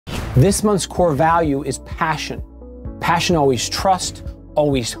This month's core value is passion. Passion always trusts,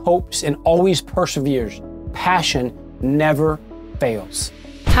 always hopes, and always perseveres. Passion never fails.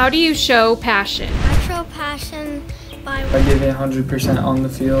 How do you show passion? I show passion by giving 100% on the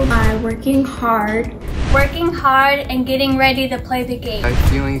field. By working hard. Working hard and getting ready to play the game. By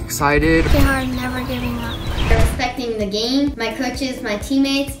feeling excited. Working hard and never giving up. Respecting the game, my coaches, my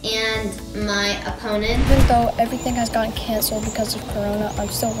teammates, and my opponent. Even though everything has gotten canceled because of Corona, I'm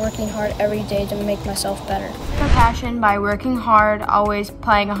still working hard every day to make myself better. My passion by working hard, always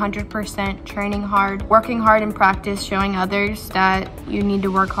playing 100%, training hard, working hard in practice, showing others that you need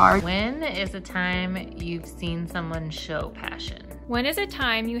to work hard. When is a time you've seen someone show passion? When is a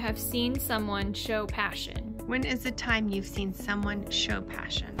time you have seen someone show passion? When is the time you've seen someone show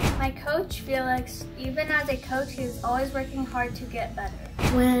passion? My coach, Felix, even as a coach, he was always working hard to get better.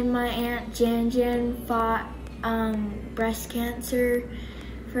 When my Aunt Jan fought breast cancer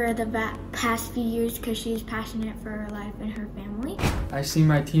for the past few years because she's passionate for her life and her family. I see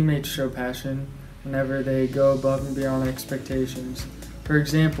my teammates show passion whenever they go above and beyond expectations. For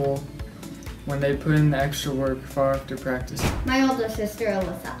example, when they put in the extra work far after practice. My older sister,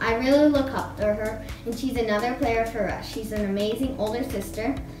 Alyssa, I really look up to her, and she's another player for us. She's an amazing older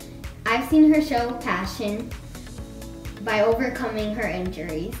sister. I've seen her show passion by overcoming her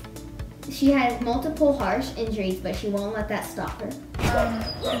injuries. She has multiple harsh injuries, but she won't let that stop her.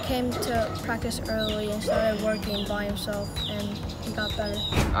 He came to practice early and started working by himself, and he got better.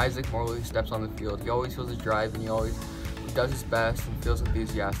 Isaac Morley steps on the field. He always feels his drive, and he always does his best and feels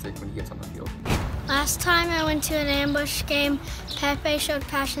enthusiastic when he gets on the field. Last time I went to an ambush game, Pepe showed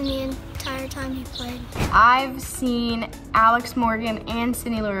passion the entire time he played. I've seen Alex Morgan and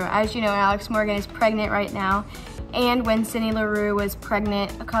Cindy LaRue. As you know, Alex Morgan is pregnant right now, and when Cindy LaRue was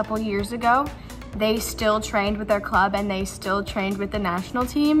pregnant a couple years ago, they still trained with their club and they still trained with the national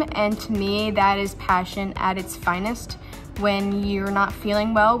team, and to me that is passion at its finest. When you're not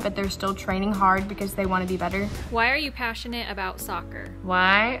feeling well, but they're still training hard because they want to be better. Why are you passionate about soccer?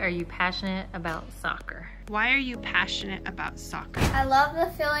 Why are you passionate about soccer? Why are you passionate about soccer? I love the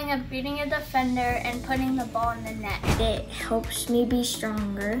feeling of beating a defender and putting the ball in the net. It helps me be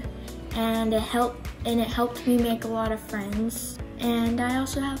stronger, and it helped me make a lot of friends, and I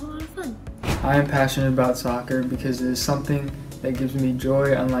also have a lot of fun. I am passionate about soccer because it is something that gives me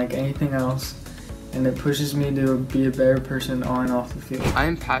joy unlike anything else, and it pushes me to be a better person on and off the field. I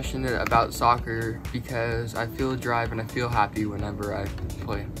am passionate about soccer because I feel a drive and I feel happy whenever I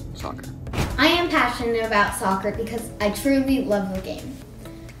play soccer. I am passionate about soccer because I truly love the game.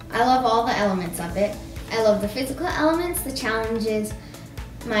 I love all the elements of it. I love the physical elements, the challenges,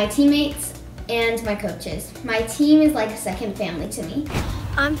 my teammates, and my coaches. My team is like a second family to me.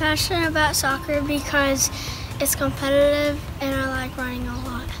 I'm passionate about soccer because it's competitive and I like running a lot.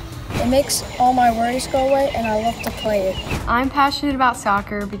 It makes all my worries go away, and I love to play it. I'm passionate about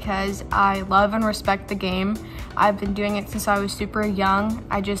soccer because I love and respect the game. I've been doing it since I was super young.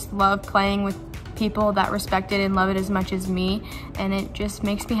 I just love playing with people that respect it and love it as much as me, and it just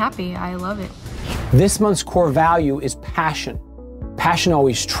makes me happy. I love it. This month's core value is passion. Passion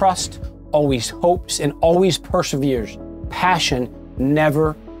always trusts, always hopes, and always perseveres. Passion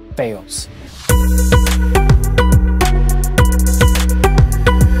never fails.